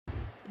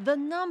The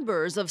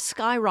numbers of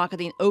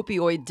skyrocketing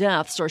opioid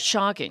deaths are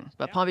shocking,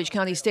 but Palm Beach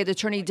County State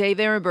Attorney Dave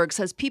Ehrenberg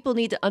says people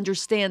need to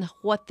understand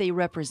what they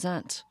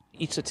represent.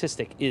 Each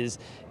statistic is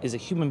a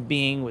human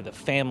being with a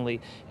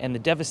family, and the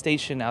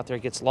devastation out there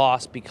gets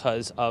lost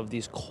because of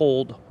these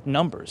cold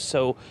numbers.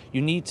 So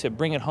you need to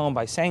bring it home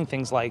by saying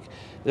things like,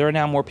 there are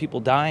now more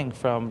people dying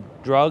from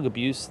drug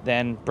abuse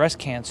than breast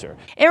cancer.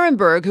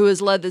 Ehrenberg, who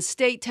has led the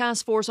state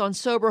task force on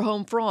sober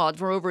home fraud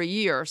for over a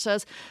year,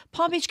 says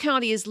Palm Beach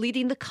County is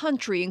leading the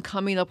country in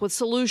coming up with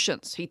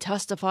solutions. He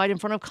testified in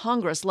front of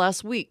Congress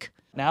last week.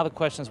 Now the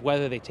question is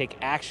whether they take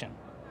action,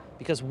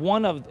 because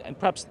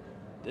perhaps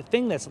the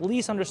thing that's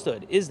least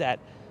understood is that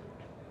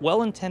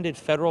well-intended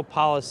federal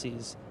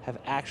policies have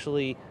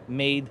actually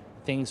made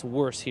things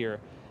worse here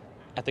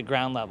at the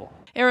ground level.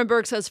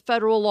 Ehrenberg says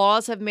federal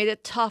laws have made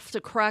it tough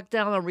to crack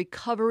down on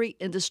recovery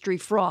industry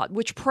fraud,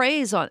 which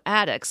preys on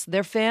addicts,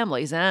 their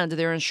families, and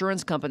their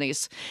insurance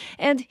companies.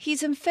 And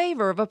he's in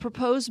favor of a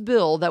proposed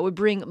bill that would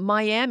bring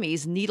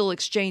Miami's needle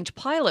exchange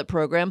pilot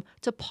program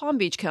to Palm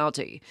Beach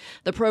County.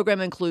 The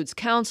program includes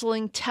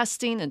counseling,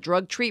 testing, and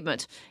drug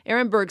treatment.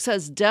 Ehrenberg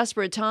says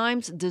desperate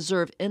times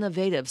deserve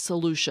innovative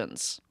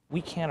solutions.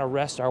 We can't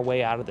arrest our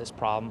way out of this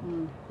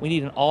problem. We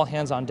need an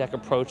all-hands-on-deck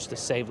approach to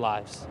save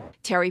lives.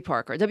 Terry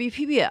Parker,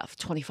 WPBF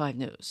 25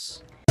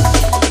 News.